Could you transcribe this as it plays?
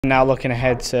Now looking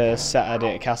ahead to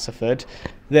Saturday at Castleford,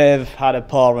 they've had a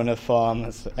poor run of form,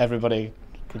 as everybody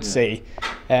could see.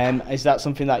 Is that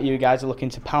something that you guys are looking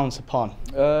to pounce upon?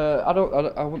 I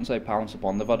wouldn't say pounce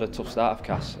upon. They've had a tough start of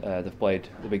Cass. They've played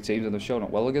the big teams and they've shown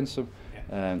up well against them.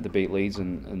 They beat Leeds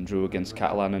and drew against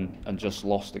Catalan and just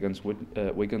lost against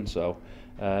Wigan. So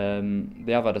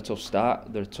they have had a tough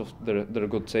start. They're tough. They're a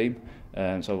good team.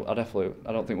 So I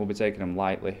don't think we'll be taking them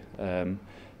lightly.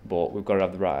 But we've got to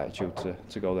have the right attitude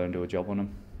to go there and do a job on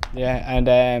them. Yeah,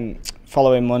 and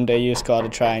following Monday you scored a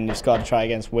try and you scored a try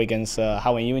against Wigan, so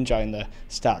how are you enjoying the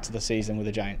start to the season with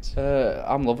the Giants?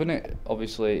 I'm loving it.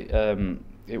 Obviously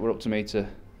it were up to me to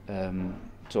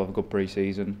have a good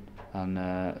pre-season and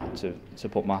to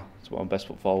put my best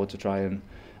foot forward to try and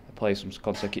play some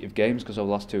consecutive games, because over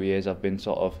the last 2 years I've been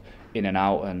sort of in and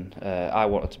out, and I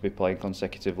wanted to be playing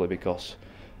consecutively because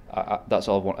that's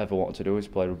all I ever wanted to do, is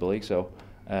play rugby league. So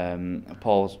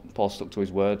Paul stuck to his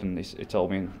word, and he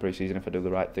told me in pre-season if I do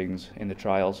the right things in the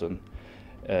trials, and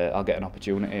I'll get an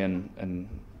opportunity, and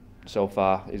so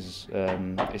far he's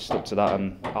stuck to that,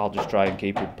 and I'll just try and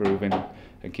keep improving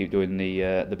and keep doing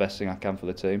the best thing I can for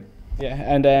the team. Yeah,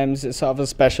 and is it sort of a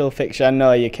special fixture? I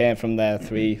know you came from there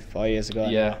 3-4 years ago.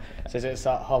 Yeah. So is it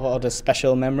sort of a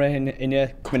special memory in you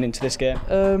coming into this game?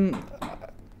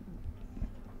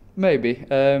 Maybe.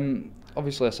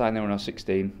 Obviously, I signed there when I was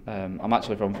 16. I'm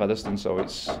actually from Featherstone, so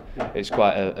it's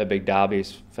quite a big derby.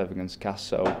 It's Feather against Cass,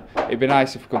 so it'd be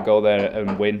nice if we could go there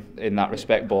and win in that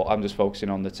respect. But I'm just focusing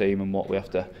on the team and what we have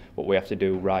to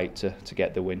do right to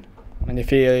get the win. And you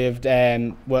feel you've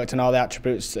worked on all the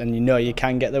attributes and you know you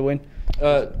can get the win?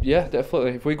 Yeah,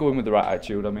 definitely. If we go in with the right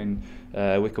attitude, I mean,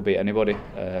 we could beat anybody.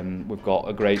 We've got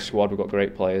a great squad, we've got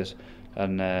great players,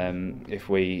 and if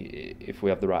we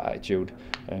have the right attitude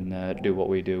and do what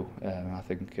we do, I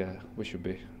think we should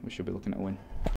be looking at a win.